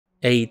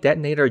A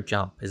detonator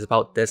jump is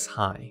about this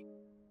high.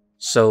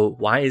 So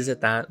why is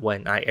it that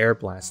when I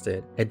airblast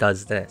it, it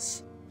does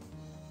this?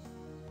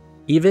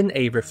 Even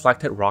a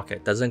reflected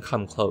rocket doesn't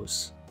come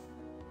close.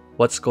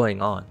 What's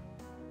going on?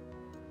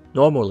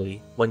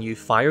 Normally, when you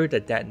fire the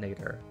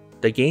detonator,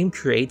 the game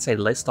creates a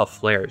list of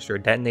flares your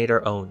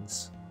detonator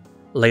owns.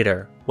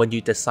 Later, when you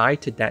decide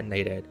to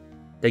detonate it,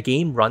 the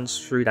game runs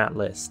through that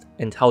list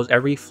and tells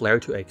every flare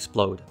to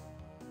explode.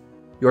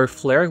 Your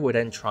flare would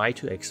then try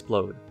to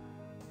explode.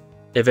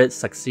 If it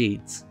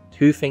succeeds,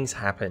 two things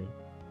happen.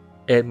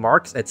 It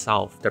marks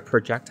itself the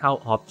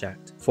projectile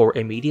object for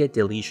immediate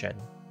deletion,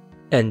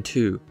 and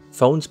 2,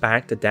 phones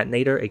back the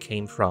detonator it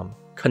came from,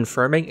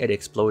 confirming it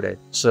exploded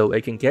so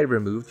it can get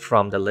removed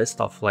from the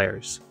list of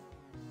flares.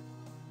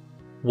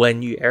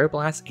 When you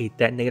airblast a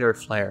detonator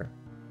flare,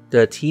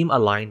 the team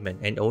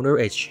alignment and owner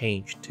is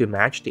changed to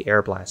match the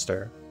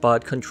airblaster,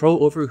 but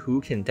control over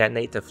who can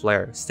detonate the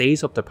flare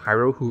stays with the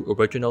pyro who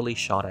originally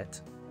shot it.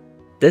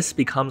 This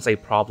becomes a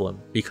problem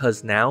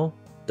because now,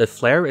 the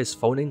flare is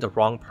phoning the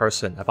wrong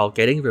person about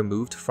getting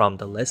removed from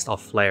the list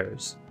of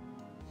flares.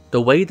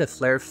 The way the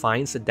flare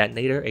finds the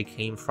detonator it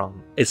came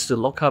from is to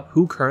look up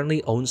who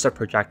currently owns the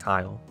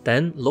projectile,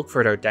 then look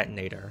for their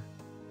detonator.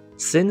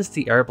 Since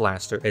the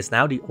airblaster is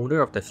now the owner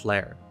of the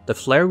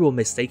flare will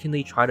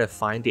mistakenly try to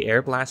find the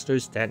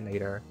airblaster's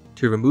detonator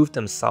to remove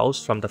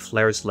themselves from the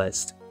flare's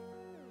list.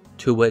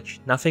 To which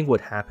nothing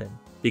would happen,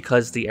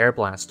 because the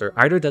airblaster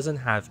either doesn't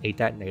have a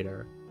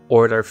detonator,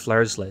 or their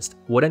flares list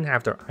wouldn't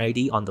have their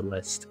ID on the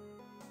list.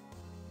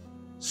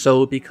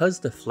 So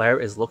because the flare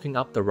is looking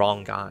up the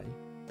wrong guy,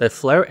 the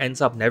flare ends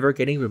up never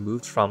getting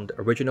removed from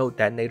the original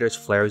detonator's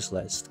flares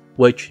list,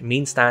 which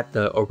means that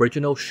the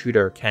original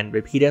shooter can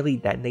repeatedly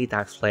detonate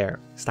that flare,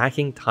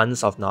 stacking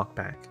tons of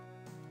knockback.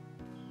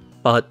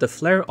 But the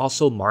flare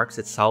also marks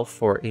itself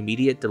for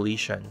immediate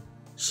deletion,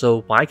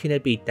 so why can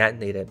it be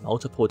detonated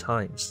multiple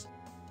times?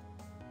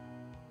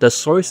 The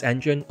source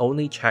engine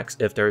only checks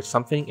if there's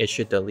something it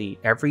should delete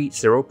every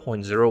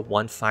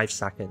 0.015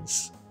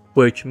 seconds,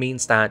 which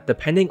means that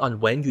depending on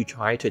when you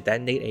try to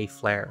detonate a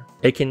flare,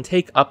 it can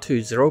take up to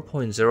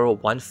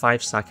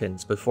 0.015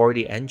 seconds before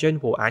the engine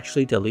will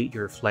actually delete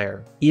your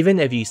flare, even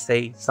if you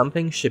say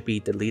something should be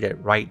deleted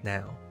right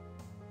now.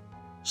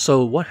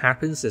 So what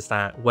happens is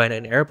that when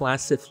an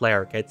airblasted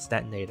flare gets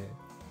detonated,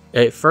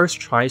 it first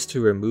tries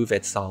to remove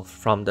itself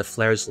from the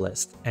flares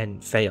list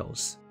and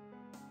fails.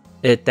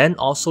 It then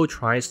also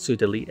tries to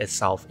delete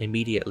itself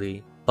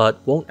immediately,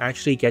 but won't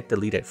actually get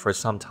deleted for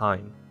some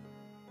time,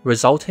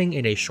 resulting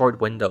in a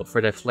short window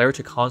for the flare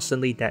to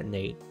constantly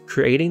detonate,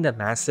 creating the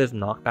massive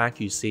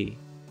knockback you see.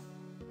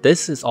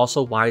 This is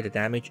also why the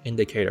damage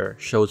indicator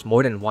shows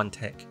more than one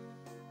tick.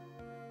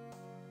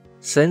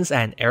 Since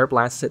an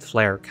airblasted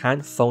flare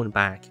can't phone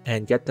back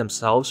and get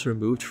themselves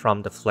removed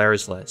from the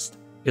flares list,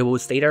 it will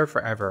stay there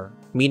forever,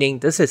 meaning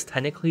this is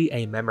technically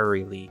a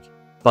memory leak,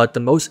 but the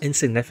most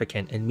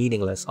insignificant and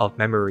meaningless of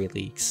memory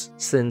leaks,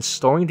 since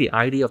storing the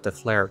ID of the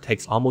flare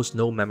takes almost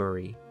no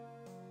memory.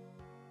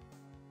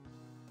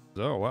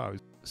 Oh wow,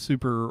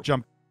 super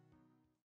jump